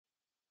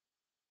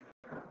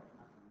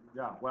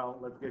Yeah, well,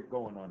 let's get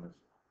going on this.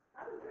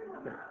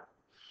 Okay.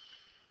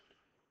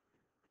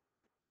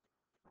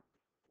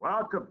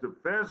 Welcome to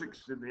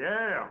Physics in the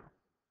Air.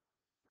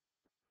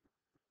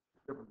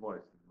 Different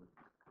voice.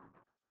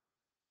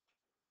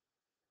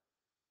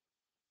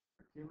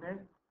 Teammate?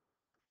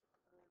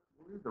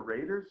 The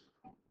Raiders?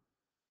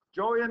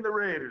 Joey and the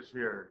Raiders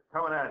here,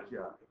 coming at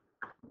you.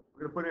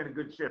 We're going to put in a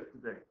good shift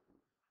today.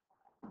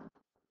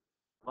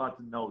 Lots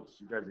of notes.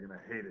 You guys are going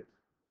to hate it.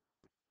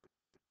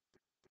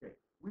 Okay,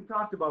 we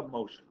talked about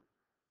motion.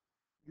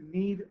 You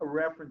need a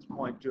reference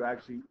point to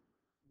actually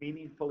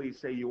meaningfully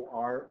say you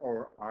are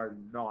or are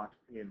not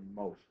in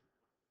motion.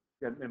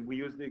 And we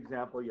used the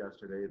example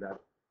yesterday that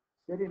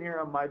sitting here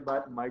on my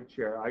butt in my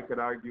chair, I could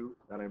argue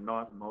that I'm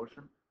not in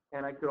motion,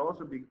 and I could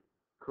also be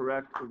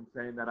correct in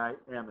saying that I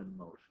am in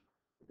motion.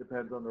 It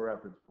depends on the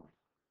reference point.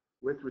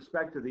 With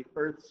respect to the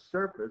Earth's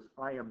surface,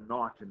 I am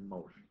not in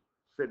motion,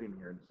 sitting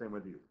here, and same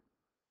with you.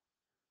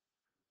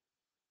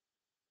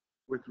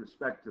 With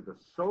respect to the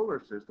solar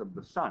system,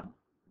 the sun,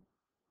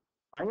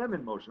 I am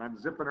in motion. I'm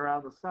zipping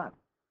around the sun.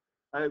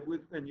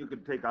 And you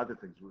can take other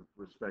things with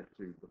respect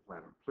to the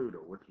planet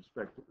Pluto, with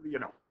respect to,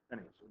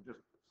 anyway, so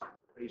just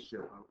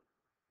spaceship out,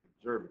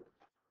 observe it.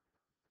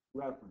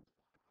 Reference,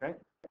 okay?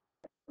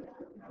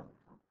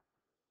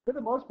 For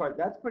the most part,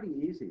 that's pretty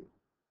easy.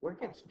 What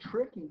gets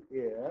tricky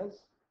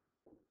is,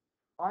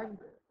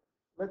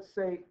 let's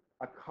say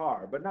a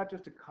car, but not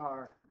just a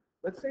car.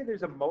 Let's say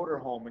there's a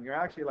motorhome and you're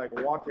actually like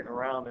walking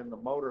around in the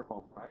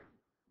motorhome, right?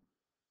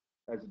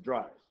 As it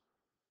drives.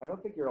 I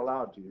don't think you're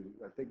allowed to.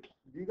 I think,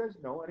 do you guys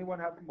know anyone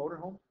have a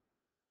motorhome?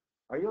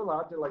 Are you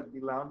allowed to like be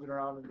lounging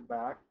around in the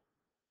back?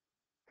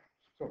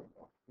 I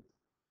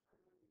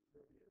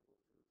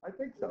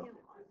think so.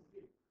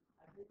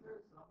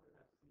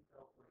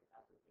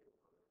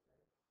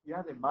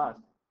 Yeah, they must.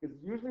 Because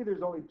usually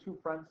there's only two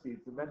front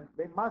seats, and then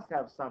they must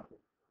have something.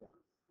 Yeah.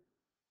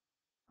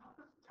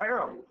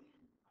 Terrible.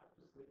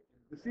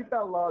 The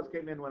seatbelt laws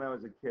came in when I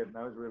was a kid, and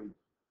I was really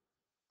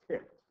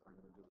ticked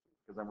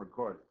because I'm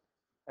recording.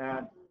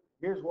 And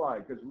here's why: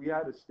 because we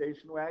had a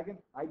station wagon.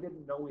 I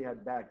didn't know we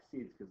had back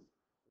seats because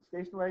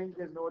station wagons.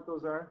 You guys know what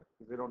those are?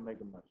 Because they don't make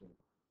them much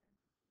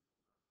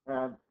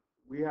anymore. And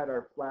we had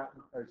our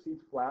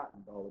seats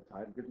flattened all the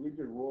time because we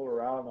just roll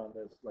around on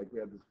this, like we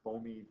had this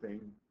foamy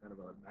thing, kind of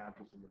a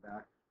mattress in the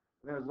back.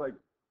 And I was like,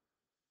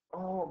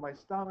 oh, my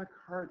stomach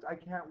hurts. I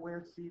can't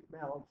wear seat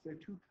belts. They're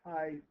too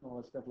tight. And all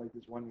that stuff like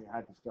this. When you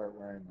had to start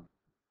wearing them.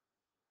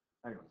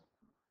 Anyways,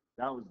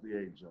 that was the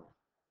age of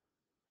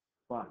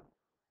fun.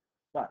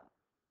 But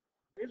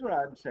here's what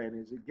I'm saying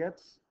is it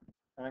gets,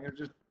 and I'm going to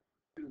just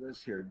do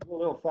this here, do a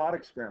little thought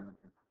experiment.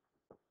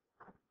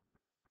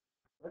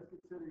 Let's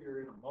consider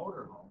you're in a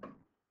motorhome.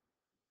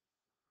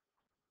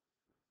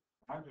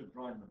 I'm just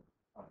drawing the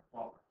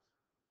box.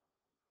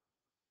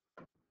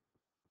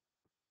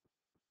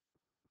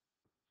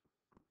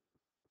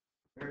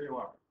 There you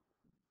are.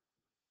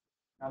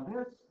 Now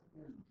this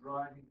is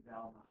driving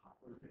down the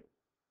highway. Okay.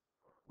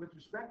 With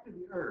respect to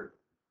the Earth,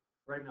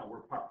 right now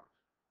we're parked.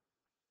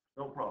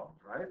 No problems,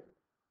 right? With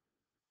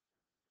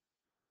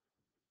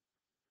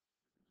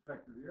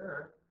respect to the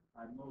Earth,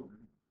 I'm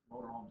moving.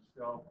 Motorhome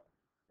still.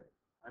 Okay.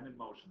 I'm in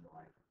motion,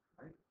 right?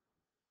 Right?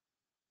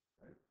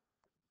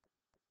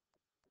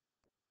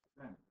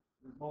 Then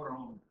this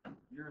motorhome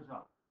gears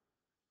up.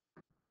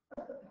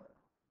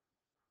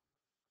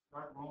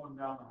 Start rolling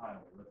down the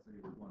highway. Let's say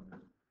we're going this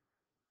way.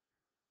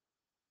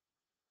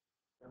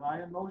 Am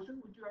I in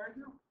motion, would you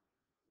argue?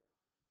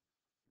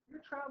 If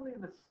you're traveling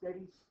at a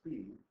steady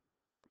speed,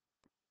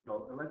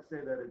 and let's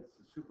say that it's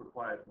a super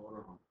quiet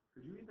motorhome,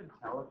 could you even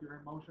tell if you're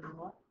in motion or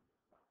not?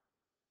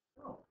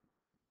 No.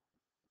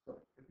 So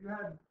if you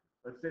had,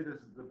 let's say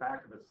this is the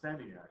back of a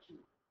semi,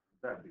 actually,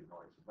 that'd be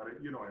noisy, but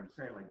you know what I'm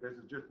saying, like this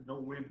is just no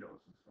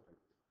windows and stuff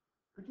like this.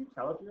 Could you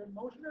tell if you're in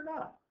motion or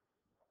not?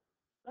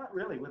 Not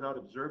really without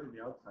observing the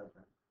outside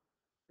thing.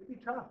 It'd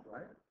be tough,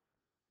 right?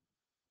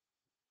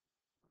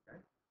 Okay.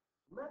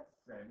 Let's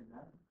say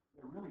that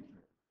they're really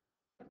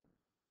tricky.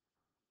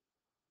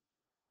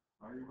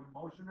 Are you in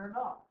motion or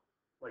not?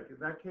 Like in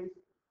that case,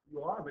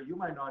 you are, but you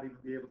might not even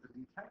be able to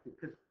detect it.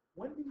 Because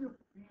when do you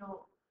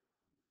feel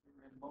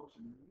you're in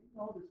motion? You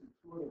notice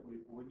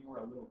intuitively when you were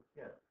a little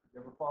kid.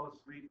 You ever fall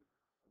asleep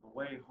on the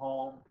way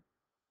home?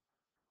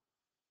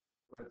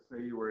 Let's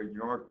say you were in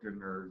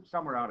Yorkton or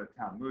somewhere out of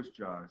town, Moose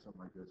Jaw or something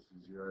like this,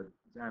 as you're at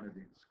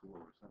Xanadine School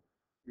or something.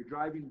 You're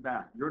driving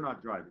back. You're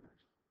not driving,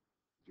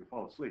 actually. You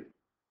fall asleep.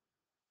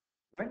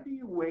 When do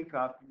you wake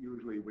up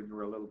usually when you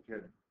were a little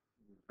kid?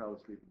 You fell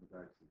asleep in the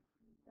back seat.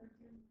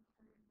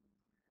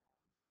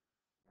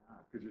 Yeah,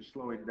 because you're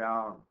slowing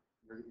down.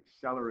 You're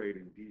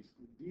accelerating.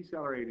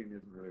 Decelerating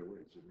isn't really a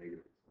word. It's just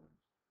negative.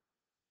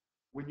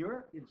 When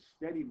you're in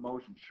steady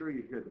motion, sure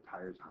you hear the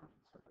tires hum and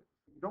stuff like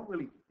that. You don't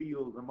really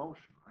feel the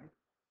motion, right?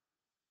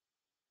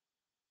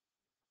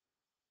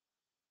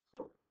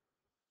 So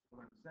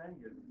what I'm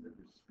saying is that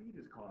the speed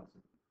is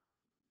constant.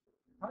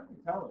 How can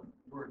you tell if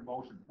you're in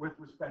motion with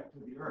respect to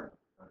the Earth?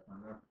 That's my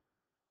reference.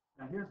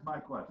 Now here's my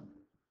question.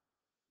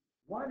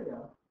 What if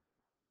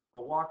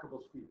a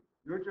walkable speed?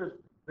 You're just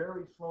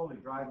very slowly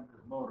driving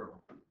this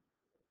motorhome.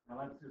 Now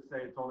let's just say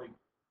it's only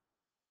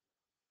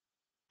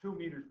 2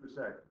 meters per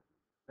second.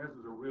 This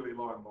is a really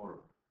long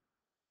motorhome.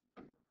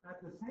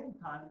 At the same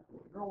time,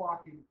 you're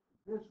walking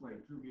this way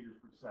 2 meters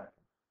per second.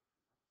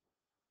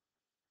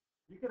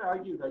 You could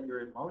argue that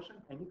you're in motion,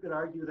 and you could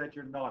argue that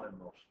you're not in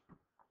motion.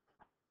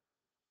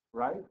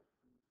 Right?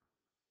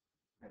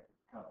 Okay,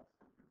 cut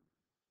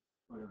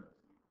it. Look at this.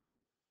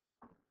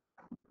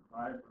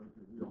 Right?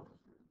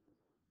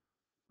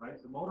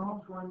 Right? The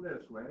motorhome's going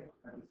this way.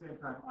 At the same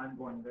time, I'm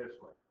going this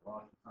way.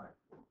 Lost time.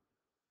 You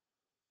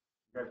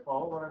guys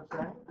follow what I'm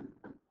saying?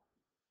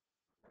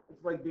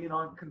 It's like being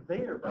on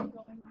conveyor belt.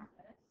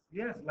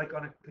 Yes, like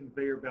on a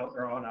conveyor belt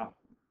or on a.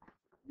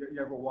 You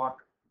ever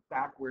walk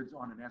backwards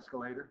on an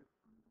escalator?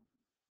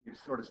 You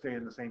sort of stay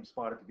in the same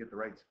spot if you get the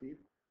right speed.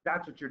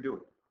 That's what you're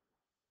doing.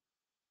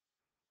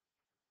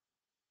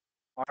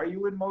 Are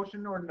you in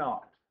motion or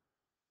not?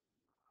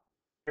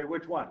 Okay,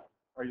 which one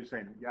are you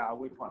saying? Yeah,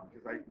 which one?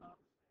 Because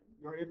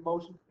you're in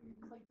motion.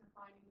 It's like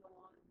defining the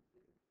laws of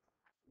physics.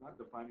 Not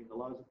defining the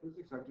laws of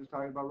physics. I'm just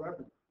talking about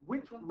reference.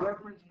 Which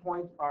reference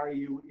point are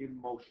you in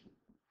motion?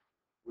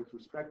 With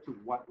respect to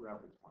what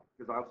reference point?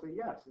 Because I'll say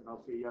yes, and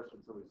I'll say yes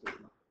when somebody says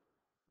no.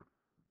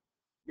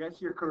 Yes,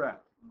 you're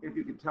correct. If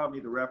you could tell me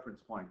the reference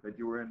point that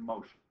you were in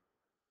motion.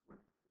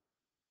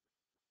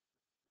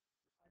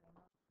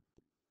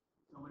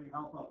 Somebody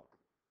help out.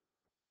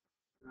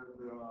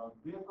 The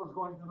vehicle's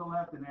going to the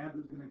left, and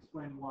Andrew's going to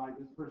explain why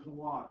this person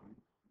walking.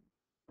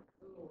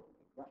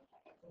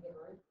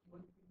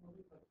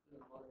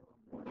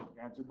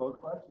 Answer both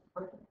questions.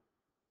 Perfect.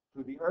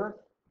 To the earth,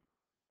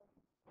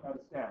 at a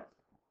stance.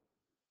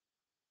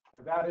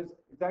 That is,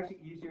 it's actually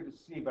easier to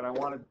see, but I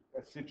wanted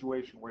a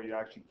situation where you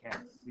actually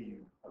can't see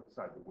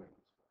outside the wings.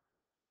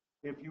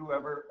 If you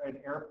ever, in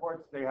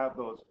airports, they have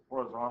those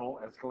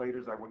horizontal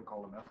escalators. I wouldn't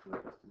call them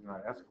escalators, because they're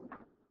not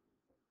escalators.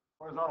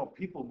 Horizontal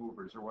people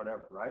movers or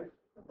whatever, right?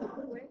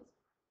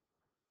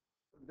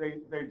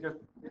 They just,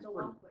 it's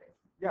for,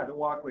 yeah, the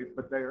walkways,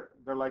 but they're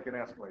like an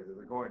escalator.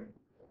 They're going,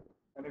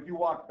 and if you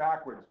walk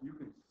backwards, you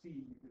can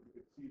see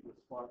the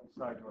spot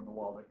beside you on the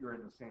wall that you're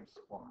in the same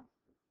spot.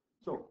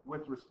 So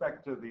with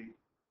respect to the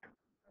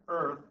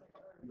earth,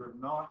 you're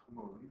not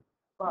moving,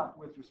 but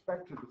with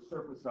respect to the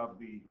surface of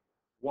the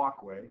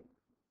walkway,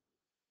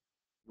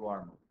 you are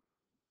moving.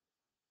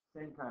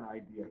 Same kind of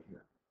idea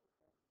here.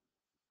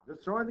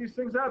 Just throwing these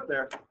things out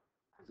there.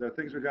 These are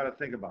things we've got to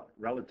think about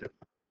relative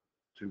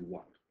to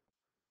what.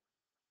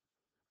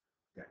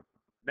 Okay,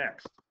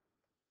 next,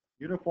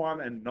 uniform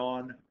and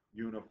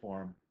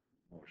non-uniform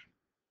motion.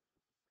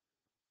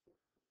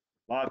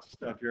 Lots of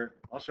stuff here.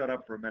 I'll shut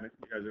up for a minute.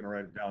 You guys are going to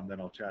write it down, then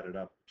I'll chat it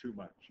up too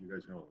much. You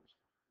guys know this.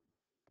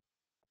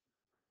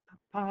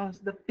 Pause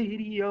the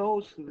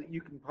video so that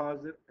you can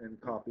pause it and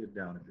copy it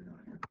down if you're not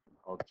here.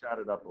 I'll chat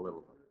it up a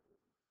little bit.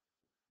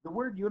 The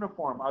word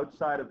uniform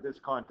outside of this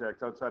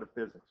context, outside of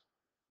physics,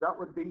 that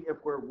would be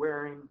if we're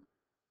wearing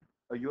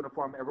a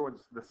uniform,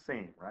 everyone's the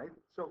same, right?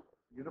 So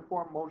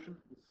uniform motion,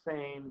 the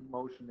same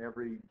motion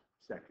every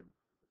second.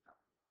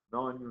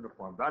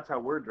 Non-uniform. That's how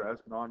we're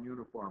dressed,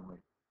 non-uniformly,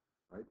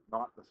 right?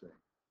 Not the same.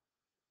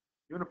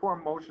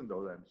 Uniform motion,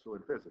 though, then, so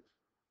in physics.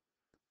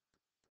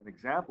 An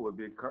example would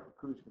be a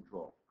cruise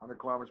control, 100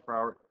 kilometers per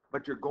hour,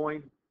 but you're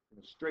going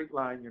in a straight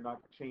line, you're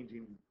not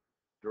changing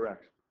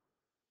direction.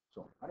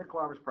 So 100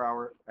 kilometers per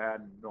hour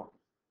and north,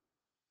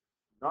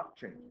 not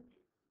changing.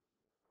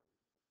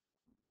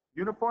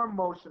 Uniform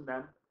motion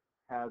then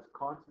has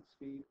constant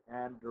speed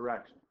and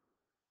direction.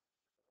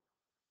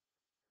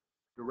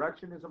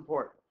 Direction is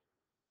important.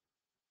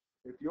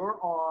 If you're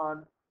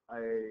on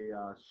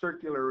a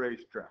circular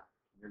racetrack,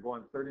 you're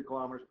going 30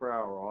 kilometers per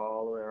hour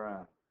all the way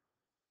around,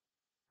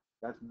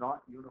 that's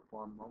not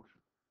uniform motion.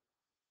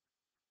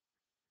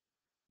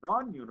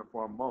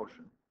 Non-uniform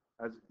motion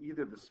has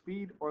either the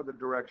speed or the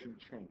direction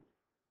change.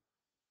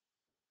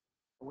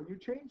 When you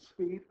change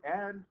speed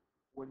and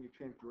when you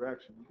change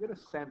direction, you get a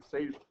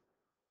sensation.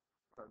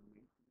 Pardon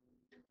me.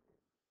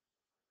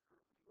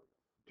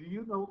 Do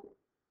you know?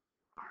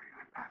 Sorry,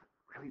 I'm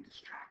really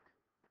distracted.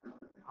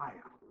 I am.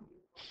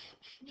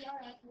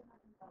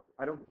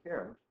 I don't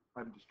care.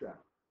 I'm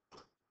distracted.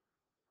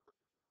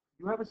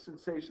 You have a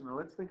sensation, and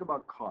let's think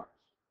about cars.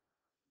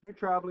 You're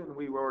traveling, and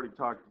we've already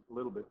talked a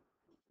little bit.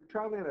 You're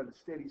traveling at a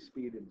steady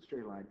speed in a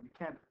straight line. You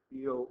can't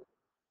feel,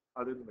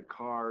 other than the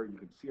car, you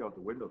can see out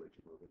the window that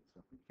you're moving and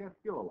stuff. You can't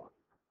feel a lot.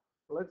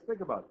 So let's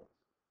think about this.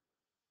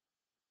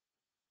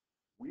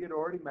 We had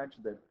already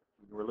mentioned that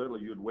when you were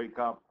little, you'd wake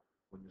up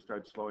when you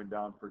start slowing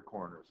down for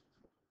corners.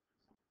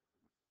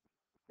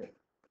 Okay.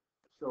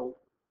 So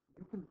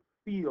you can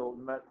feel,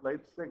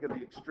 let's think of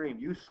the extreme.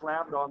 You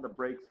slammed on the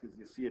brakes because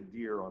you see a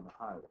deer on the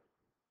highway.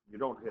 You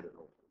don't hit it,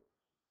 hopefully.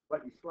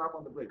 But you slam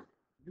on the brakes.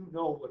 You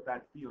know what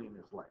that feeling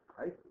is like,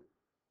 right?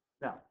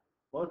 Now,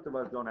 most of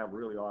us don't have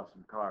really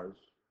awesome cars.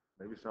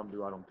 Maybe some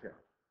do, I don't care.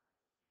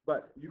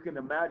 But you can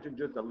imagine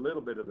just a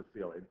little bit of the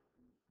feeling.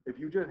 If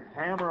you just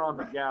hammer on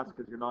the gas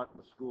because you're not in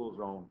the school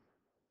zone,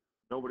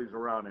 nobody's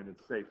around and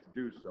it's safe to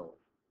do so,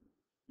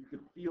 you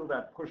could feel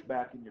that push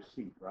back in your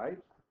seat, right?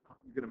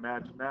 You can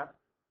imagine that.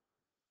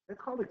 It's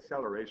called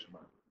acceleration,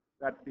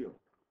 that feeling.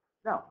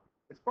 Now,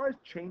 as far as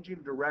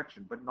changing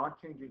direction, but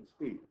not changing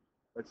speed,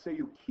 let's say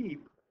you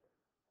keep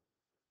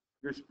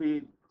your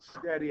speed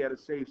steady at a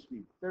safe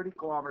speed, 30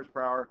 kilometers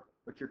per hour,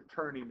 but you're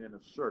turning in a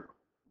circle.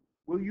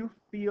 Will you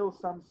feel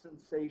some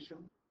sensation?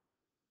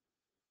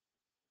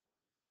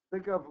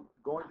 Think of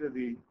going to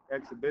the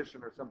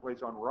exhibition or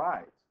someplace on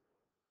rides.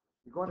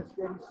 You're going at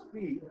steady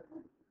speed,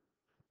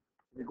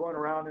 you're going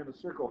around in a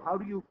circle.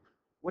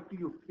 What do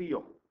you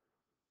feel?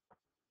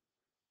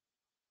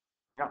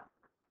 Yeah.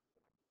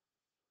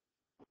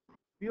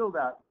 Feel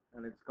that,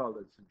 and it's called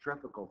a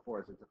centrifugal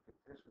force. It's a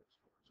fictitious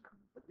force.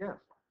 But yes,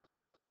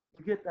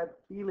 you get that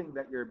feeling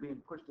that you're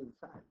being pushed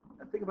inside.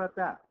 And think about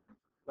that.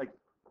 Like,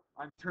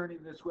 I'm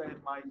turning this way,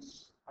 and I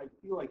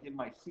feel like in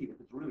my seat, if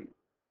it's really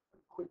a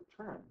quick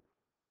turn,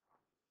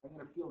 I'm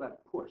going to feel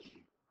that push,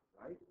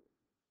 right?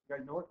 You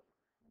guys know it?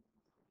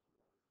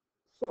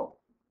 So,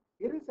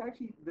 it is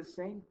actually the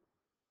same,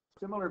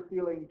 similar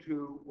feeling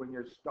to when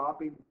you're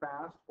stopping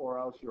fast or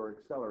else you're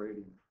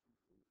accelerating,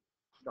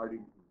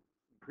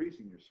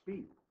 increasing your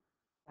speed.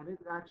 And it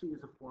actually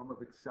is a form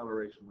of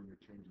acceleration when you're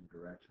changing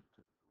direction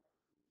too.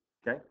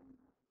 Okay?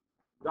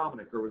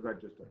 Dominic, or was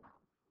that just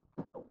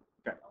a... Oh,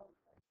 okay.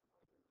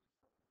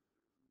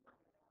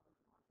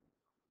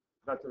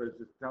 That's what I was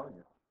just telling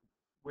you.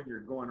 When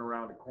you're going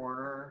around a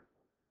corner,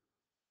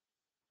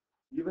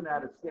 even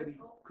at a steady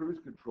cruise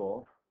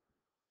control,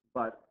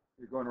 but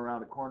you're going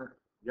around a corner.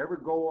 You ever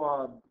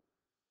go,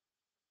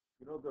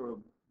 the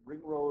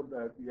ring road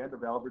at the end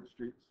of Albert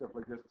Street, stuff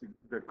like this,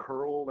 the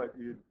curl that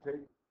you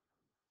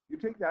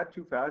take that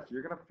too fast,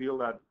 you're going to feel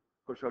that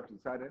push up to the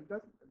side. And it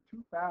doesn't,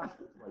 too fast,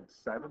 it's like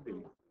 70.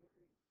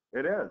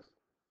 It is.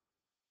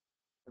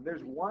 And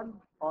there's one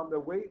on the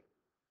way.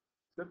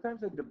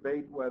 Sometimes I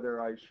debate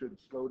whether I should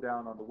slow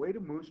down on the way to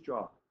Moose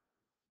Jaw.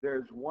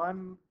 There's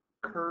one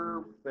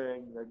curve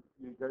thing that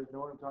you guys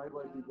know what I'm talking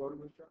about if you go to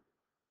Moose Jaw.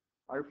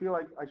 I feel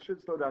like I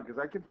should slow down because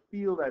I can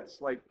feel that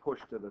slight push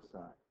to the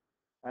side.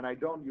 And I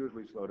don't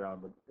usually slow down,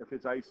 but if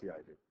it's icy,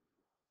 I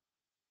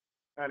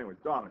do. Anyways,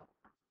 Dominic.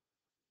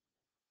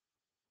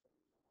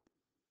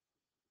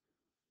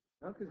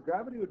 No, because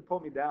gravity would pull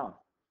me down.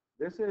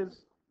 This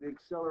is the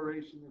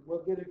acceleration.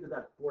 We'll get into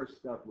that force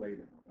stuff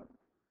later.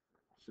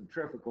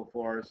 Centrifugal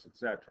force,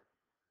 etc.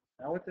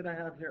 Now, what did I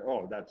have here?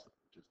 Oh, that's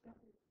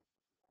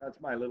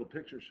my little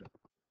picture show.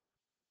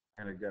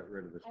 I'm gonna get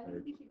rid of this I think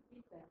page. you should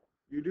keep that.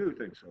 You do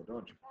think so,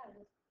 don't you?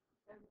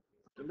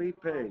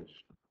 Delete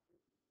page.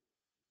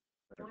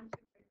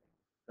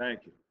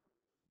 Thank you.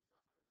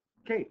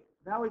 Okay,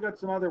 now we got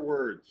some other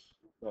words.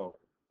 So,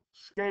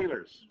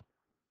 scalars.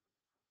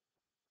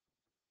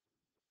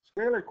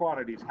 Scalar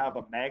quantities have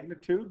a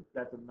magnitude,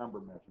 that's a number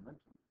measurement,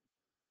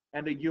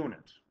 and a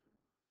unit.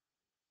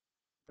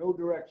 No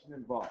direction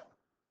involved.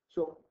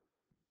 So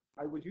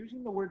I was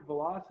using the word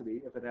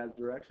velocity if it has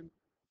direction.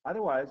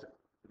 Otherwise,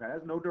 if it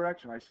has no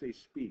direction, I say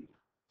speed.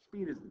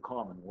 Speed is the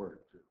common word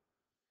too,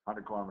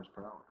 100 kilometers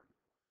per hour.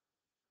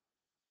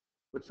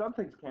 But some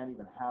things can't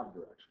even have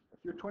direction. If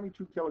you're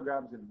 22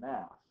 kilograms in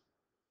mass,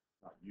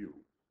 not you,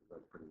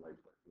 that's pretty light,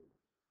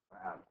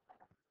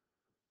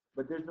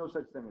 but there's no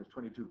such thing as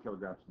 22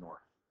 kilograms north.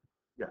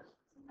 Yes?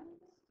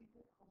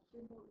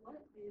 What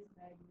is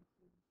magnitude?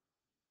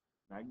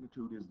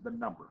 Magnitude is the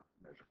number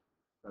measured.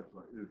 That's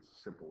what it's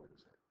a simple way to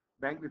say it.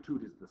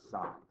 Magnitude is the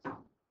size.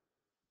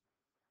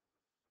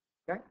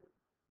 Okay?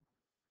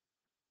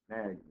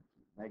 Magnitude.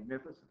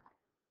 Magnificent.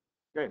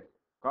 Okay,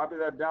 copy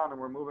that down and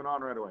we're moving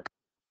on right away.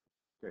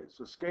 Okay,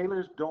 so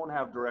scalars don't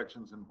have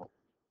directions involved.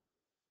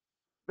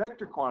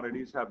 Vector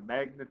quantities have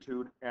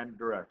magnitude and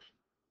direction.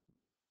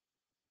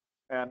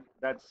 And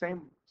that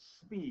same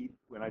speed,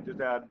 when I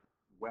just add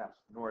west,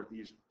 north,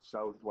 east,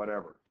 south,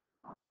 whatever,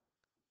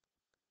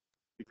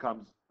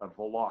 becomes a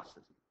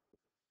velocity.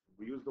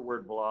 We use the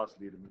word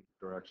velocity to mean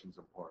directions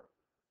apart.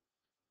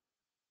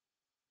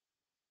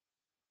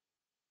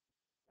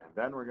 And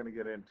then we're going to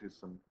get into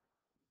some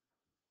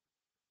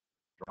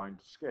drawing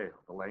to scale.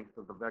 The length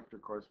of the vector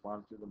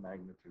corresponds to the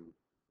magnitude,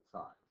 the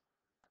size.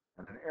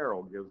 And an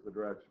arrow gives the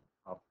direction,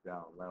 up,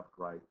 down, left,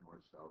 right,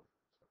 north, south.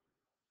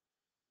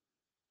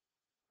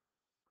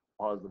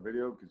 Pause the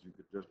video because you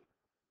could just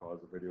pause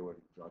the video and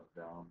jot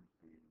down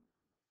the...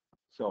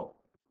 So,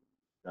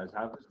 you guys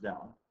have this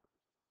down.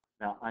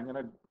 Now, I'm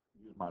going to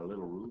use my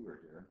little ruler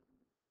here.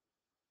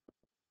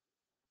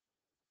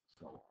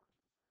 So,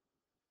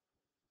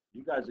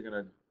 you guys are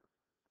going to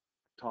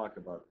talk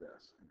about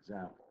this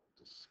example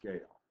to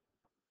scale.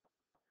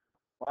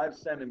 5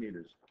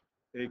 centimeters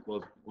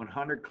equals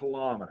 100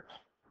 kilometers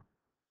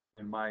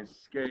in my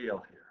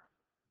scale here.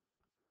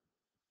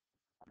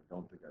 I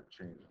don't think I've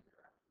changed it here.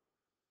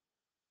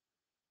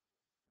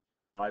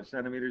 5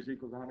 centimeters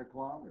equals 100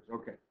 kilometers.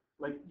 Okay.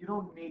 Like, you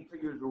don't need to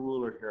use a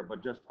ruler here,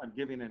 but just, I'm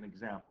giving an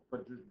example,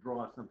 but just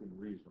draw something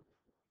reasonable.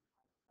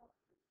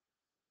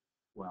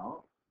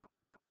 Well,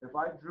 if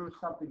I drew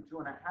something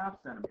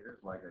 2.5 centimeters,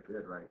 like I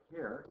did right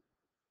here,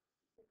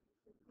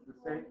 the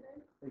same,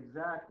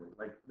 exactly,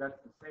 like, that's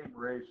the same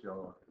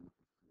ratio.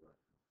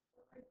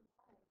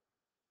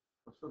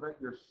 So that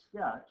your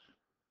sketch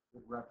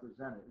would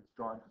represent it, it's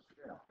drawn to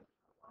scale.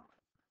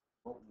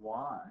 But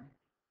why?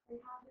 And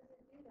how does it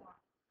do that?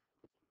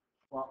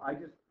 Well,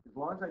 as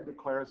long as I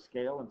declare a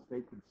scale and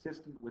stay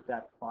consistent with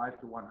that 5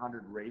 to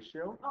 100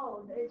 ratio,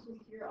 Oh, it's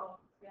just your own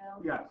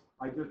scale? yes,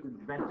 I just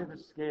invented a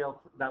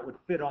scale that would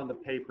fit on the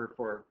paper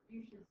for,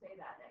 You should say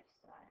that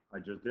next time. I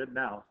just did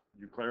now.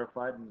 You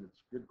clarified, and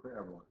it's good for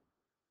everyone.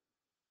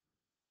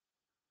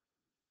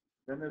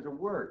 Then there's a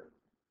word.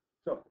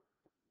 So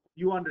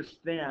you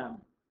understand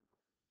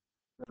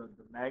the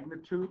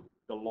magnitude,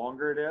 the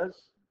longer it is,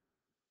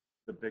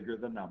 the bigger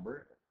the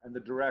number, and the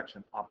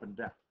direction, up and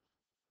down.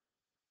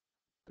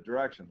 The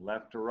direction,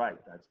 left to right,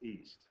 that's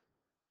east.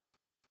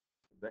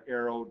 The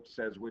arrow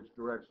says which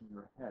direction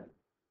you're heading.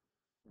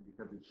 And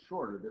because it's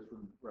shorter, this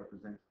one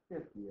represents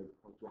 50 as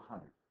opposed to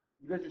 100.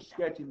 You guys are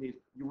sketching these.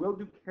 You will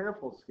do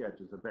careful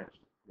sketches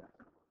eventually. Yes.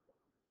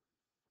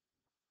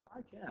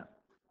 I can.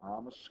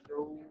 I'm a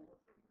scroll.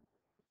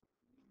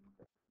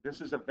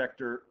 This is a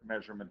vector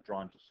measurement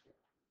drawn to scale.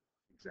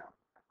 Example.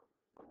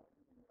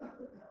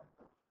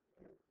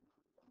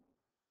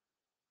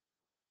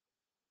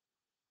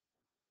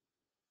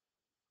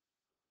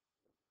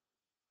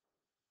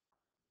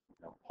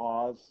 Now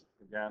pause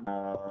again.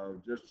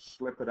 Just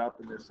slip it up,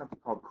 and there's something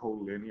called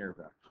collinear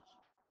vectors.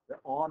 They're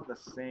on the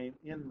same,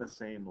 in the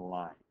same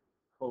line.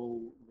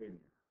 Collinear.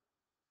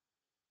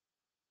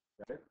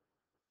 Okay?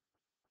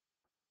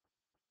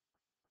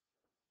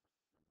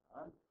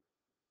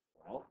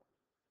 Well,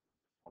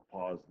 I'll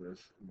pause this.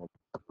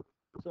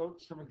 So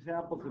some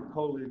examples of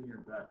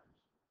collinear vectors.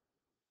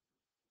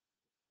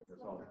 I guess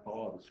I'll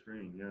follow the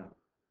screen, yeah.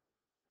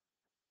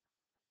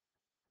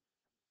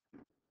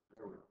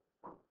 There we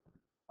go.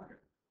 Okay.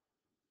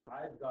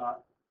 I've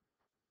got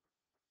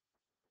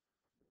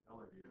the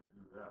ability to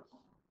do this.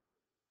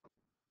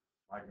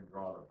 I can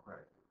draw them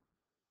quick.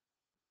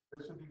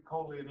 This would be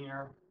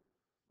collinear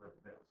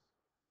with this.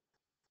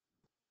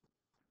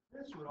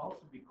 This would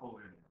also be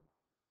collinear.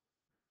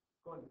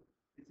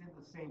 It's in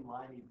the same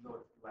line even though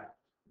it's left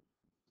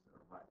instead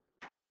of right.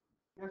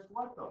 Guess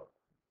what though?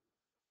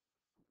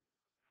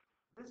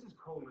 This is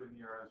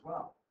collinear as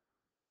well.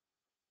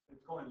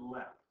 It's going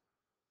left.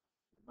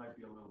 It might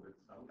be a little bit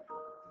south.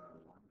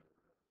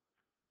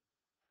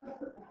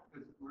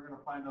 Because we're going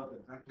to find out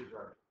that vectors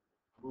are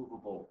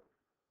movable.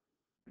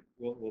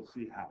 We'll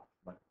see how.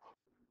 But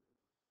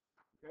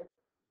okay,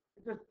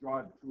 just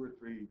draw 2 or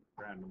 3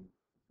 random,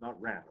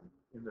 not random,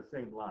 in the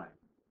same line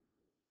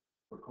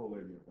for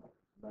collinear vectors.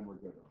 Then we're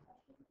good on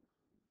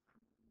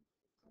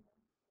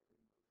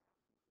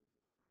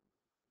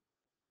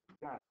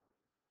that.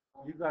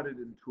 You got it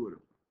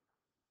intuitively.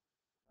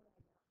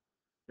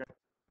 Okay.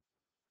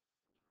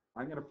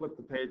 I'm going to flip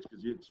the page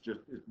because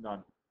it's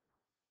not.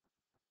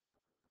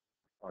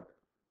 Okay.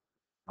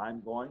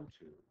 I'm going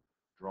to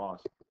draw.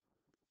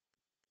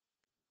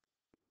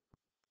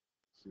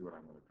 See what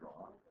I'm going to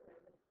draw.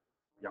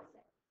 Yep.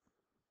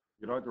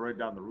 You don't have to write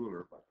down the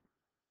ruler, but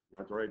you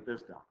have to write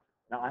this down.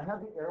 Now I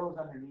have the arrows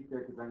underneath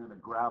there because I'm going to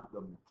grab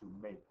them to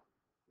make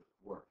it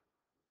work.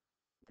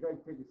 You guys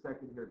take a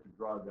second here to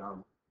draw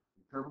down,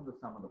 determine the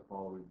sum of the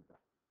following things.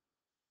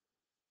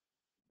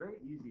 Very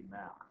easy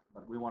math,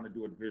 but we want to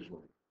do it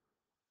visually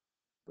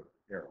with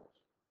arrows.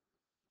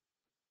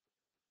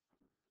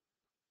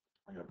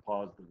 I'm going to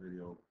pause the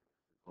video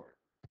record.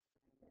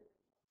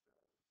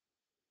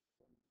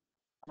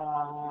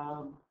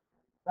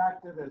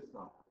 Back to this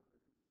though.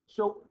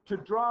 So to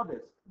draw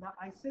this, now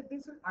I said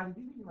this is, I'm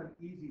giving you an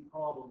easy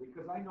problem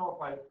because I know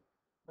if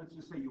let's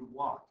just say you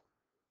walked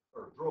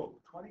or drove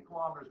 20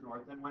 kilometers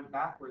north and went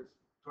backwards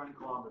 20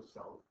 kilometers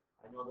south,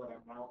 I know that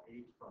I'm now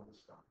 8 from the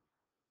start.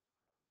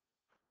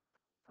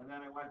 And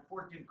then I went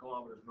 14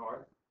 kilometers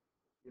north,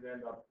 you'd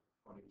end up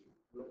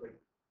 22. Like,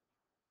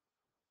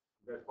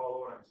 you guys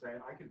follow what I'm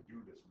saying? I can do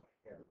this in my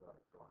head without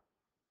a drawing,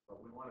 but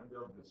we want to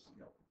build this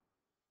skill.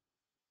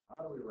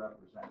 How do we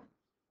represent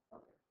this?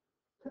 Okay.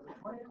 So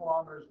 20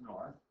 kilometers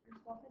north. Your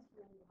stuff is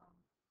really long.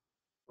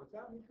 What's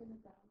that? You turn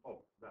it down.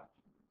 Oh, that.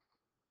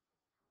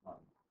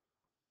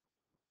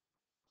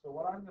 So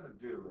what I'm going to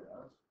do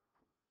is,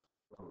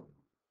 I'm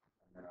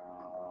going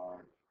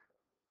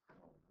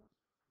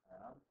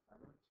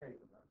to take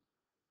this.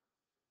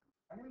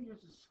 I'm going to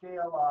use a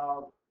scale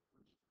of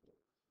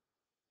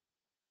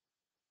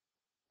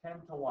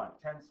 10 to 1,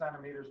 10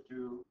 centimeters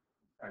to,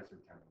 I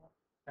said 10 to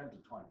 1, 10 to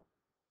 20.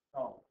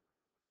 Oh.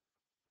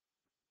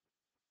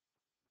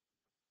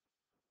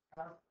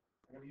 I'm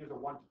going to use a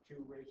 1 to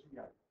 2 ratio.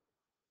 Yeah.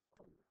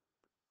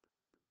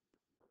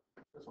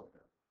 This one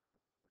there.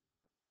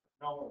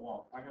 No, it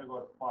won't. I'm going to go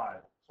with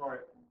 5. Sorry.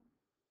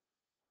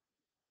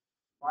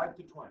 5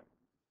 to 20.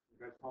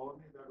 You guys follow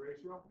me, that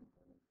ratio?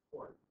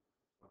 40.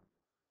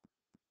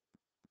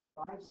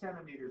 5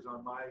 centimeters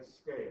on my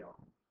scale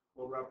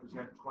will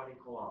represent 20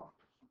 kilometers.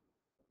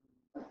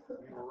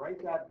 You will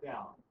write that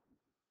down.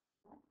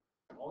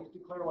 Always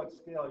declare what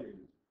scale you're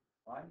using.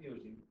 I'm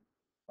using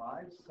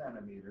 5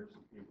 centimeters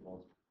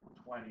equals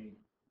 20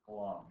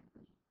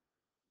 kilometers.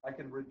 I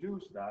can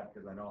reduce that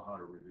because I know how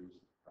to reduce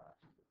the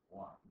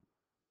fraction.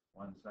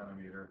 1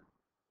 centimeter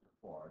to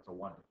 4. It's a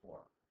 1 to 4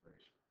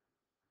 ratio.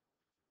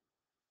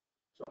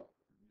 So,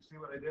 you see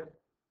what I did?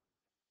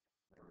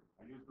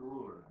 I used the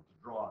ruler to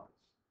draw this.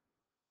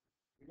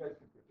 You guys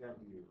can pretend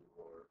to use a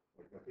ruler.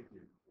 Like I think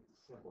it's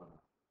simple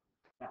enough.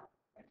 Now,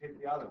 I take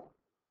the other one,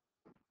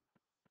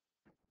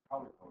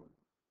 color coded.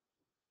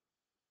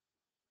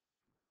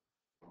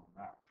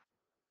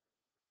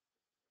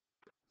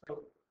 So,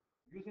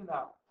 using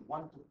that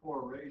 1 to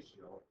 4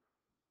 ratio,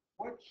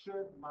 what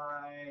should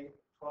my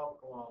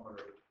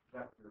 12-kilometer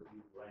vector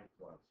be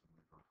lengthwise?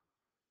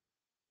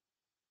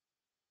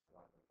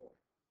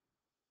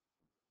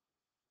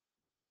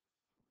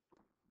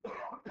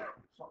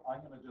 So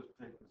I'm going to just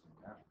take this and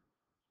measure.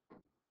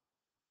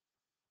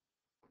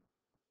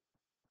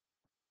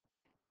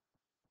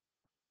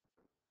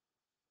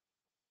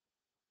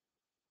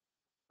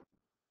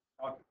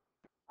 Okay,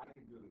 I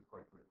can do this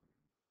quite quickly.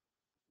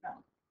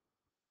 Now,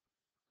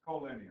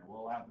 collinear,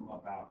 we'll add them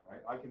up out,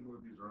 right? I can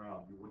move these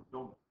around. You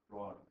don't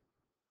draw them.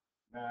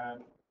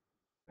 And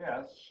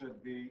this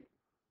should be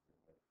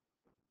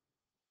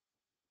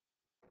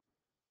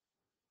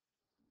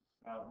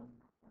 7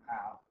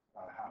 half,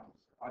 half.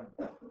 I'm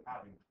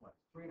having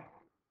 3.5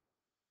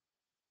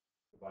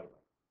 divided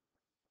by.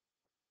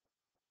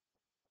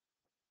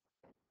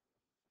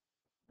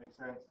 Make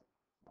sense?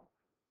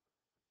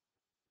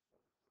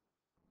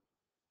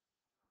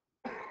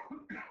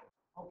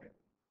 Okay.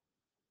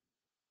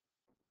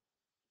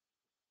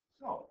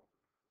 So,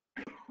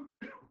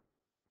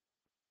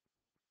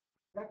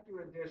 vector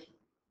addition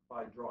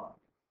by drawing.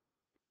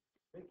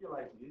 Make your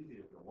life easy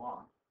if you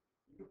want.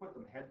 You can put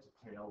them head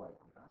to tail like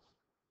this.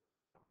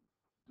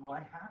 Do I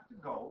have to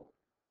go?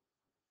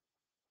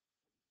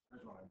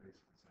 Here's what I'm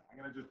basically saying. I'm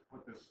going to just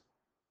put this.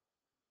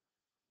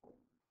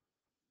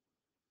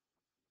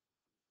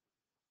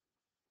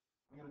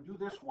 I'm going to do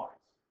this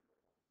once.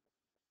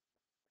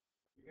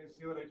 You guys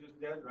see what I just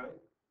did, right?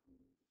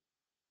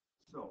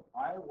 So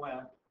I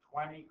went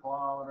 20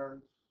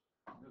 kilometers.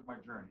 Here's my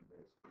journey,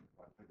 basically.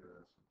 I figure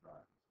this and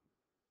drive.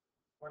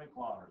 20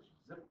 kilometers.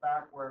 Zipped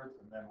backwards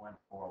and then went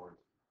forwards.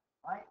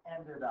 I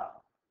ended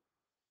up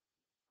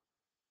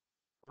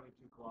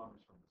 22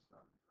 kilometers from the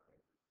start. Right?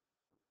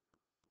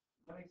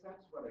 Does that make sense?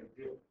 What I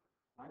did.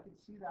 I can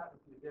see that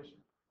with the addition.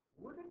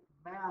 Would it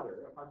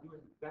matter if I'm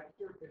doing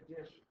vector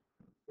addition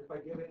if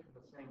I get it in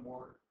the same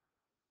order?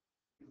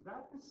 Is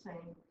that the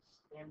same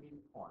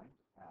ending point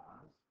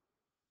as?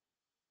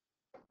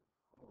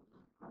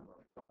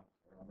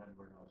 And then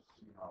we're going to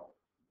see how.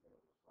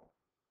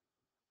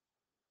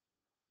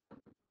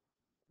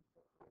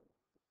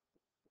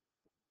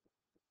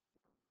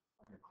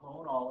 I'm going to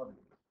clone all of these.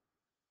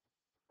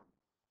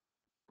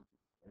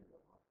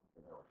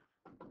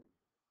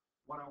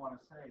 What I want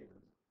to say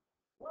is,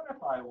 what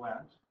if I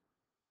went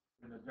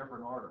in a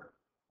different order?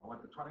 I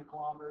went to 20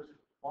 kilometers,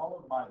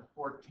 followed by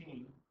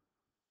 14,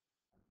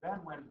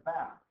 then went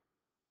back.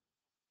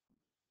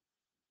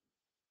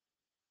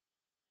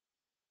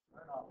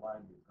 They're not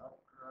lining these up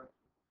correctly.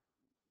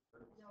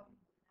 No.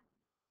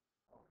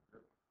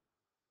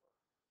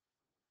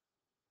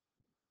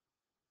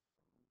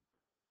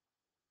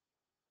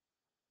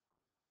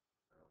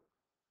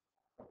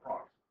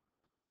 Approximate.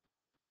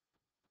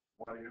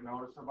 What do you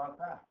notice about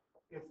that?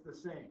 It's the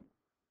same.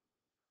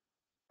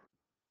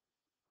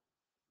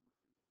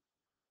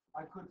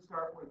 I could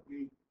start with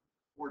the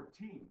 14,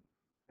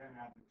 then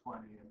add the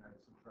 20, and then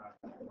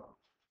subtract the 12.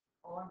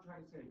 All I'm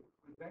trying to say,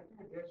 with vector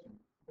addition,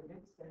 if it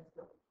makes sense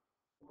to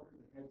order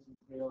the heads and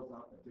tails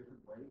out a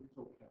different way, it's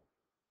okay.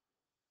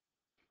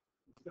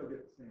 You still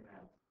get the same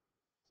answer.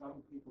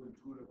 Some people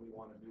intuitively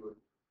want to do it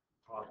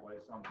the top way,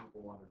 some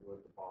people want to do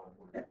it the bottom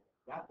way.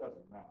 That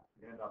doesn't matter.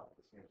 You end up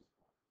at the same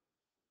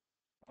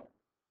spot.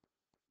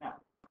 Now,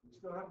 we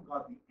still haven't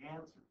got the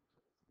answer.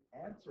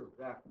 The answer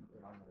vector,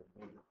 and I'm going to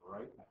make it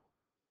right now.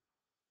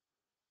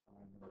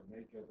 I'm going to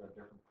make it a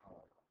different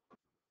color.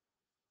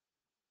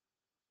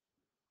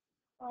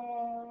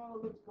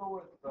 Let's go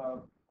with,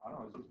 I don't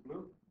know, is this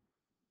blue?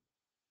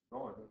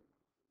 Go with it.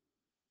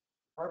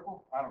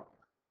 Purple? I don't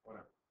care.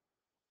 Whatever.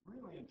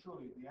 Really and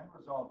truly, the end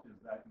result is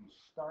that you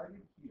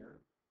started here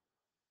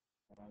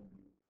and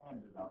you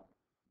ended up.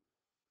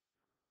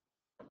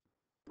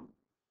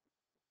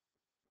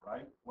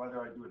 Right?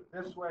 Whether I do it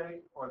this way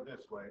or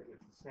this way,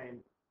 it's the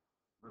same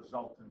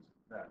resultant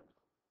vector.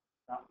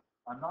 Now,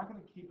 I'm not going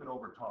to keep it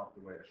over top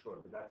the way I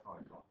showed, but that's how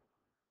I draw it.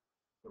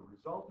 The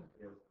resultant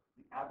is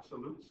the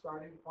absolute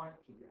starting point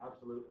to the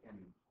absolute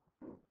ending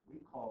point. We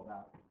call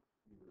that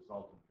the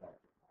resultant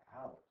vector. I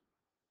have it.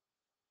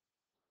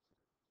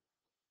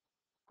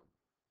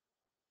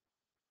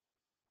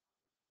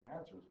 The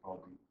answer is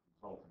called the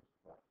resultant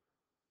vector.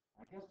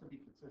 I guess to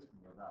be consistent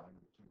with that, I'm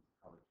going to change the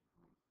color to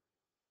green.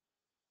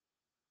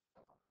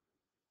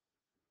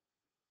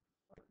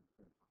 This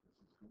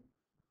is green.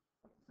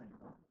 That's the same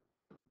color.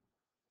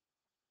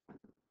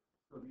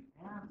 So the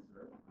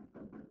answer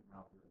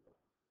now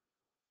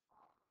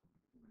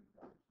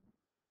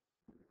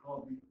it's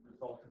called the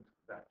resultant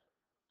vector.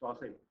 So I'll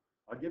say,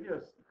 I'll give give you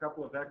a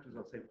couple of vectors.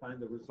 I'll say find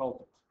the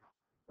resultant.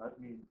 That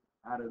means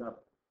add it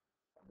up.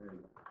 There you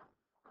go.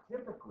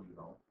 Typically,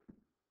 though,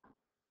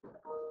 you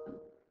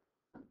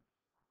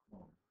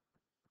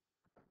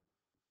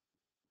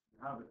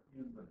have it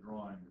in the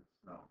drawing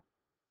itself.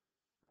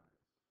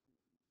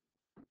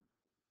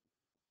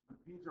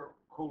 These are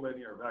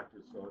collinear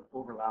vectors, so it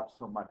overlaps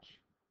so much.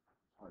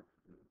 It's hard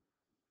to do.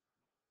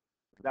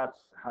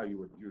 That's how you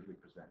would usually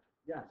present it.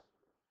 Yes.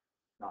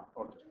 No,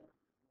 okay.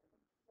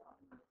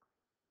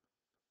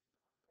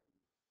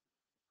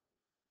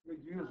 You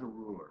use a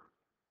ruler,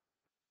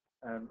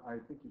 and I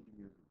think you can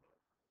use a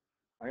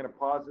ruler. I'm going to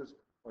pause this,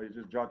 or you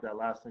just jot that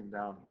last thing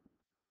down,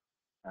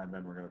 and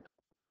then we're going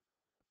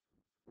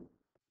to.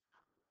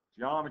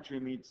 Geometry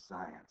meets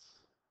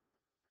science.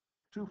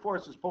 Two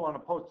forces pull on a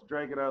post to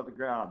drag it out of the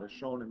ground, as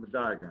shown in the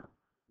diagram.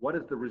 What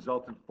is the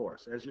resultant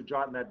force? As you're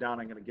jotting that down,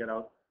 I'm going to get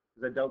out,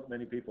 because I doubt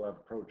many people have a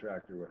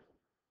protractor with.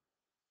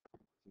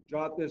 So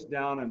jot this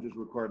down. I'm just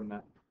recording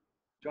that.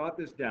 Jot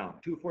this down.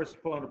 Two forces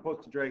pull on a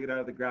post to drag it out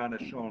of the ground,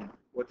 as shown.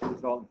 What's the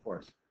resultant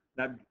force?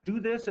 Now,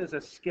 do this as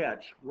a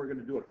sketch. We're going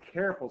to do a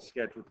careful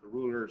sketch with the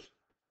rulers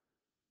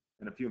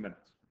in a few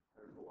minutes.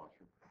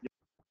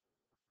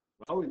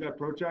 Well, we've got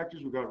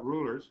protractors, we've got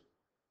rulers.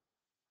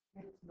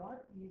 It's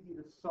not easy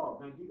to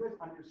solve. Now, do you guys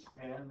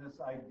understand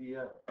this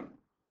idea?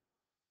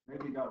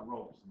 Maybe you got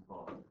ropes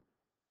involved.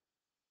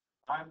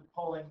 I'm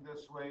pulling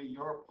this way,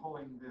 you're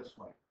pulling this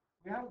way.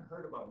 We haven't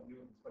heard about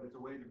newtons, but it's a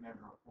way to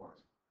measure a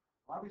force.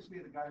 Obviously,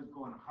 the guy who's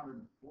going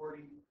 140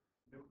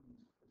 newtons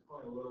is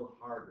going a little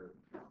harder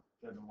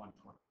than the 120.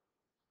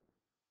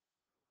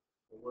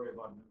 We'll worry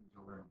about newtons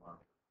or worry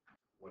about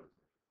what is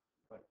it.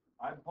 But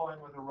I'm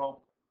pulling with a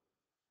rope.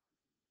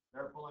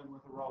 They're pulling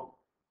with a rope.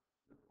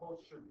 The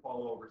post should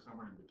fall over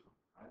somewhere in between,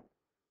 right?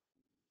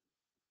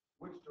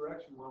 Which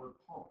direction will it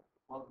pull?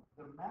 Well,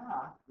 the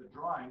math, the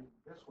drawing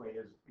this way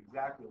is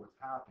exactly what's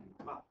happening.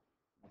 But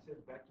I said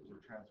vectors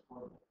are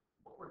transformable.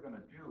 What we're going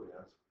to do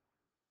is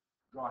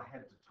draw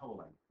head to toe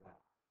like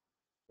that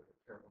with a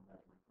careful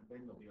measurement, and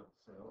then you'll be able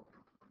to say, okay,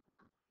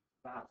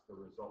 that's the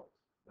result.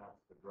 That's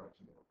the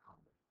direction it will come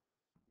in.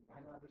 You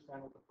kind of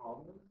understand what the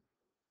problem is?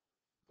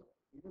 So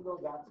even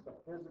though that's the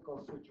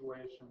physical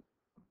situation,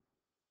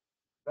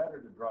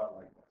 better to draw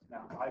it like this.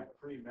 Now, I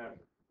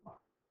pre-measured mine.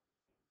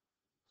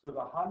 So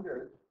the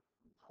 120,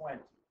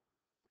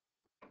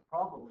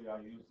 probably I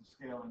use the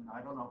scale, and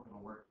I don't know if it'll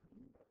work for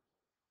you guys.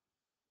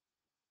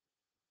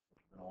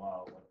 It's been a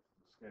while with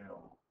the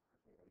scale. I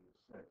think I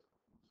use 6.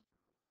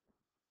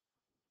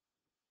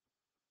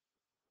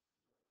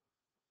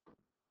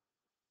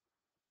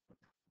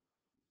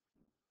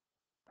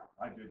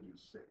 I did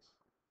use 6.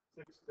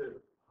 6 to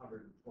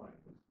 120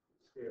 is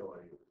the scale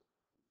I use.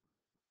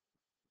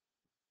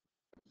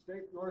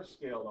 State your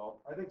scale,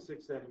 though. I think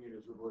 6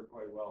 centimeters would work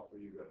quite well for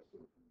you guys,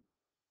 too.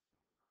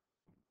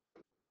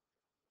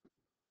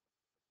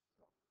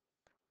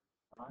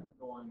 I'm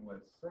going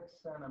with 6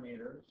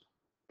 centimeters,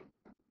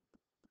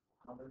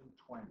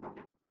 120.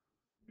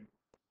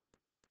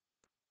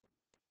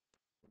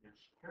 You're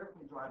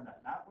carefully drawing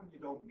that. Not when you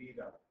don't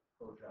need a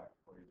protractor,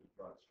 where you just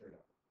draw it straight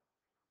up.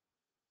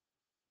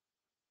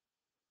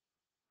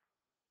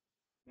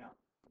 Now,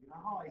 you know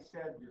how I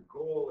said your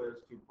goal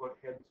is to put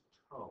head to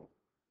toe?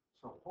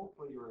 So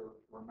hopefully you're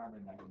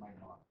remembering that. You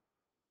might not.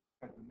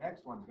 But the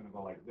next one's going to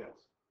go like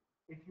this.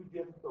 If you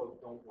didn't, though,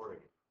 don't worry.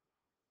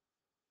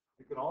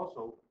 You can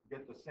also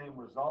get the same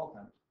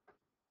resultant.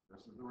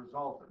 This is the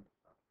resultant.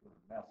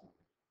 Messy.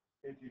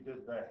 If you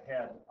did the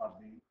head of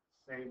the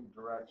same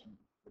direction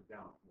but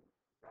down here.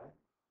 Okay?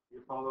 You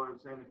follow what I'm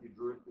saying? If you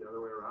drew it the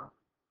other way around,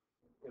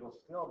 it'll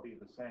still be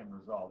the same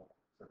result,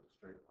 except a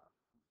straight line.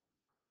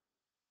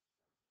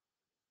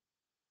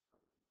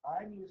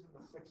 I'm using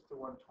the 6 to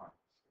 120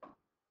 scale.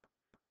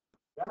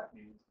 That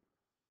means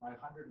my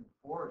 140,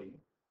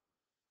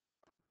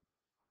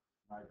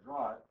 when I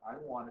draw it, I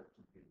want it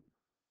to be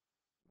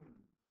 7.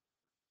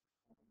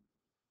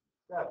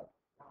 Now,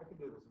 I can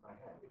do this in my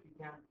head. If you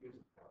can't, use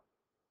a cut.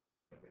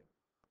 Okay.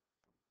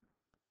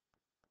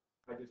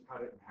 I just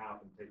cut it in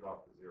half and take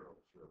off the 0.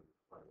 It's really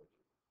quite what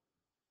you do.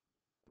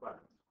 But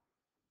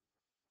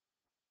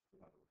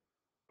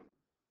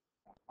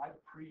I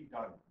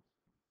pre-done this.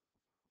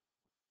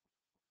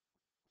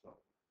 So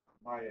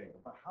my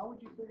angle. But how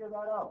would you figure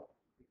that out?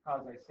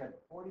 Because I said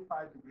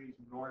 45 degrees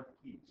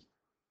northeast.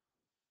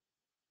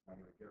 I'm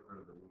going to get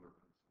rid of the ruler.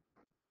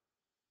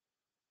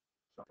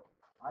 So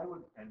I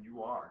would, and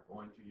you are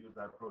going to use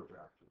that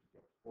protractor to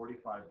get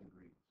 45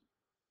 degrees.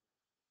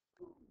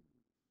 Ooh,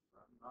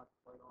 I'm not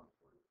quite on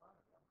 45.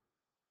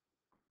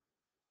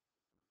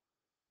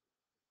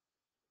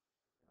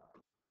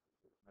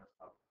 Messed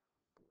up.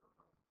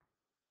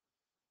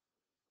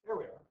 There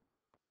we are.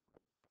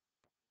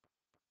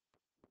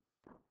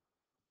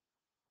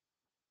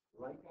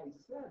 Like I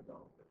said,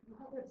 though, if you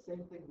have that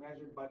same thing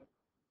measured, but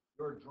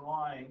your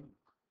drawing,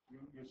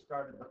 you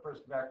started the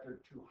first vector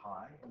too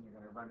high, and you're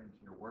going to run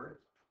into your words,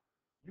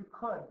 you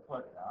could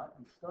put that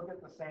and still get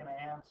the same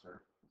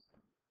answer.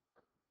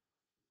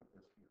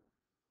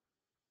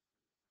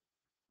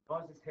 As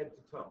long as it's head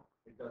to toe.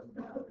 It doesn't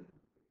matter.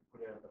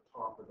 Put it at the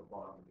top or the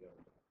bottom of the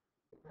other.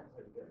 Depends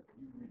how you get it.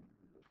 You read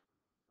through this.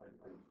 I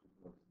used to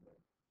do it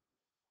today.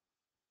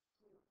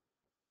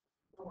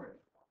 Don't worry.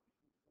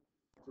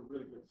 It's a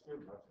really good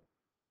student. Okay.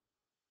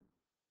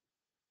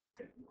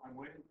 I'm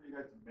waiting for you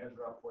guys to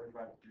measure up 45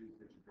 degrees,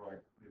 get your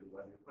drawing completely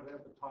ready. Put it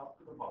at the top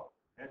to the bottom.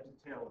 Head to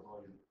tail is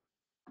all you do.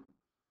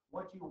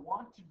 What you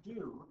want to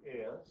do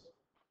is,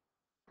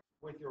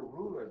 with your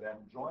ruler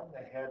then, join the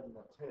head and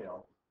the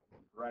tail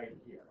right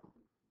here.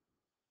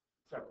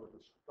 Except with the,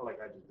 like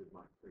I just did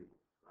mine for you,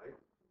 right?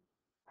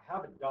 I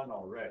have it done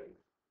already.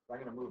 So I'm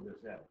going to move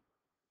this in.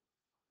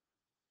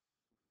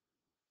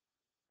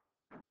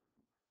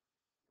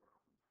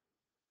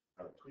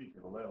 Got to tweak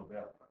it a little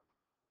bit.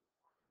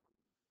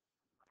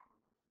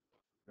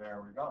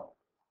 There we go.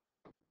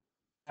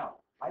 Now,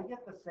 I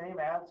get the same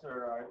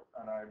answer,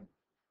 and I'm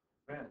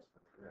convinced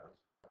of this.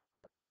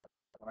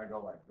 When I go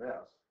like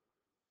this,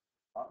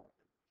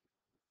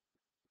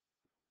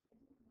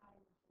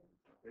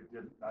 it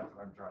didn't, that's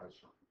what I'm trying to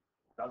show.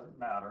 Doesn't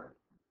matter.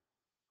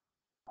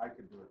 I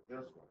could do it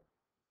this way.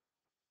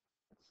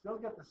 Still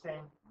get the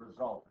same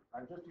result.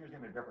 I'm just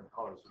using a different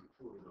color so you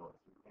truly know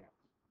it's the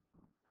hands.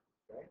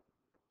 Okay?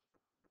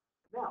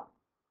 Now,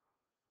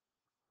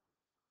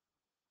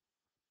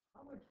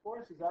 how much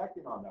force is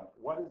acting on that?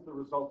 What is the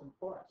resultant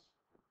force?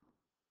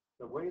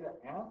 The way to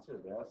answer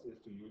this is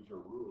to use your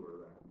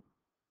ruler then.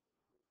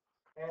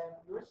 And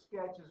your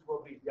sketches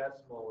will be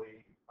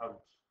decimally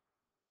out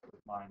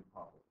with mine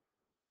probably.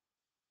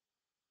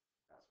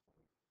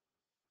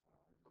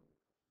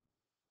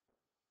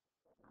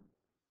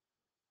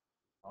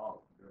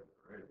 Oh, good,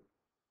 great.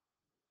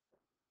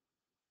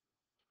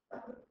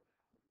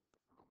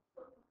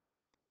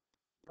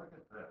 Look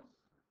at this.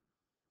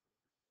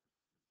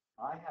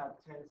 I have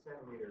 10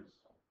 centimeters.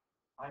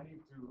 I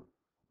need to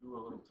do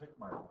a little tick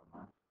mark on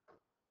that.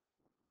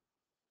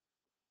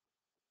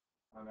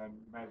 And then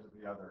measure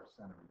the other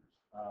centimeters.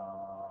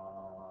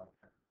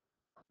 Okay.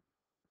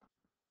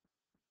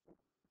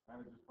 I'm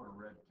going to just put a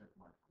red tick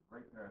mark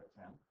right there at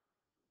 10. And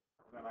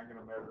then I'm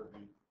going to measure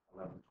the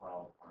 11,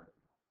 12 part.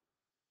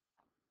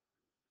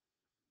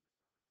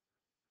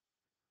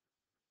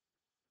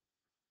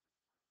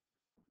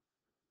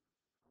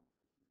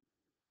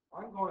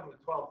 I'm going with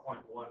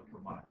 12.1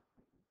 for mine.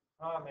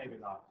 Maybe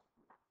not.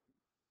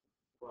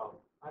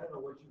 Well, I don't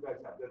know what you guys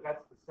have.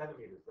 That's the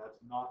centimeters. That's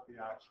not the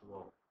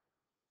actual.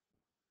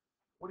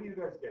 What are you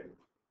guys getting?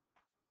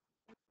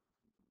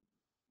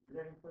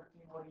 You're getting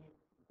 13. What do you?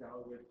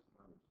 No, wait.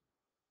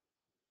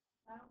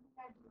 I don't think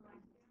I do my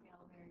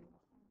scale very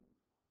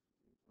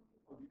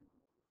well.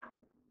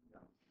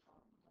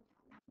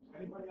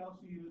 Anybody else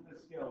who uses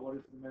this scale, what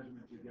is the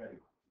measurement you're getting?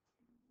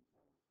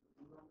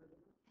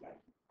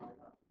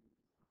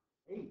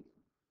 8.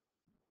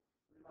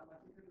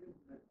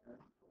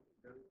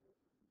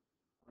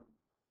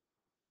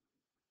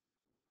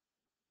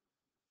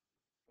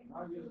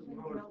 Now using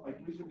rulers, like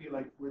we should be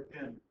like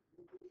within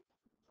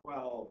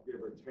 12,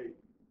 give or take.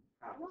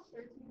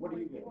 What do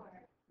you get?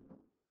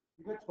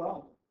 You got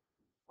 12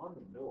 on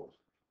the nose.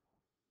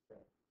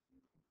 Okay.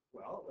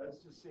 Well, let's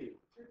just see.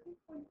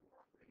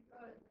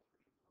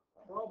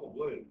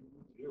 Probably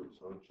you,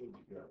 so it should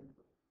be good.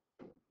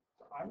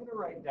 So I'm going to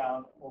write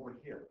down over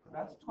here.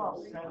 That's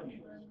 12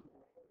 centimeters,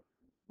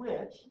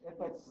 which, if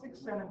that's 6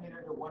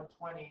 centimeters to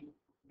 120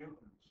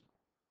 newtons,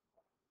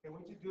 can we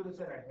just do this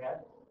in our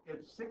head?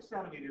 If 6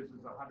 centimeters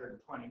is 120,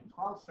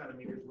 12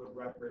 centimeters would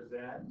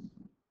represent.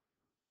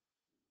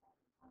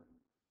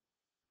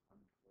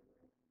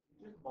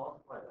 You just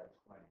multiply that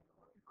 20.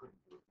 You couldn't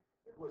do it.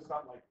 If it was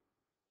something like,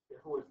 if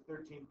it was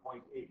 13.8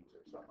 or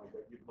something like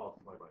that, you'd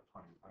multiply by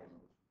 20.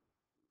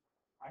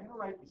 I'm going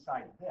to write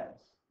beside this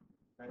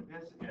that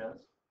this is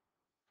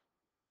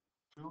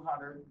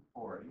 240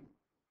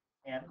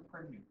 N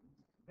per Newton.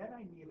 Then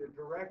I need a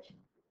direction.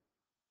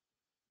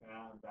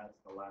 And that's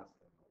the last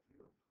thing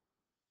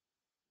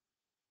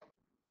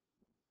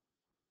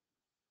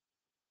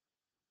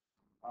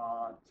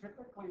I'll do.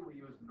 Typically, we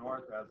use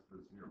north as the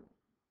 0.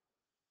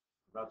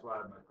 That's why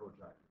I have my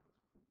protractor.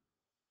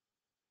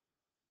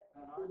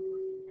 And I'm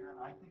looking here, and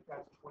I think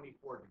that's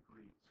 24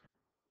 degrees.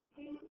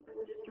 Hey, so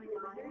just a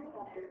reminder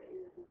that there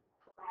is a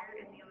flyer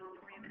in the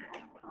auditorium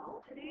at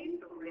 12 today,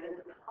 so right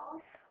at the top.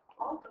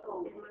 Also,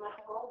 in my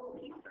hall,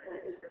 pizza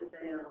is for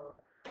sale.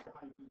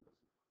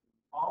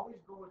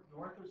 Always go with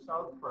north or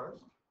south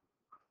first.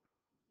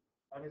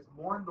 And it's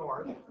more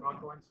north, it's not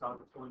going south,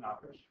 it's going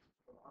upish.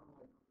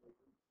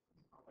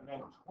 And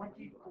then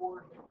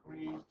 24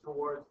 degrees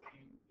towards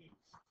the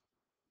east.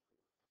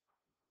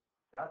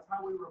 That's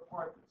how we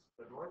report this.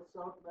 The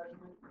north-south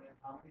measurement and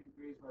how many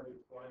degrees whether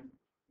it's going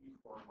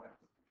east or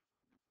west.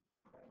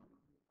 Okay.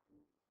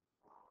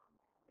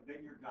 And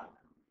then you're done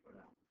for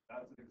that.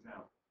 That's an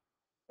example.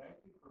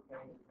 Thank you for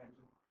paying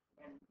attention.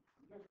 And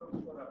you guys go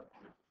shut up.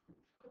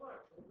 Come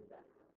on.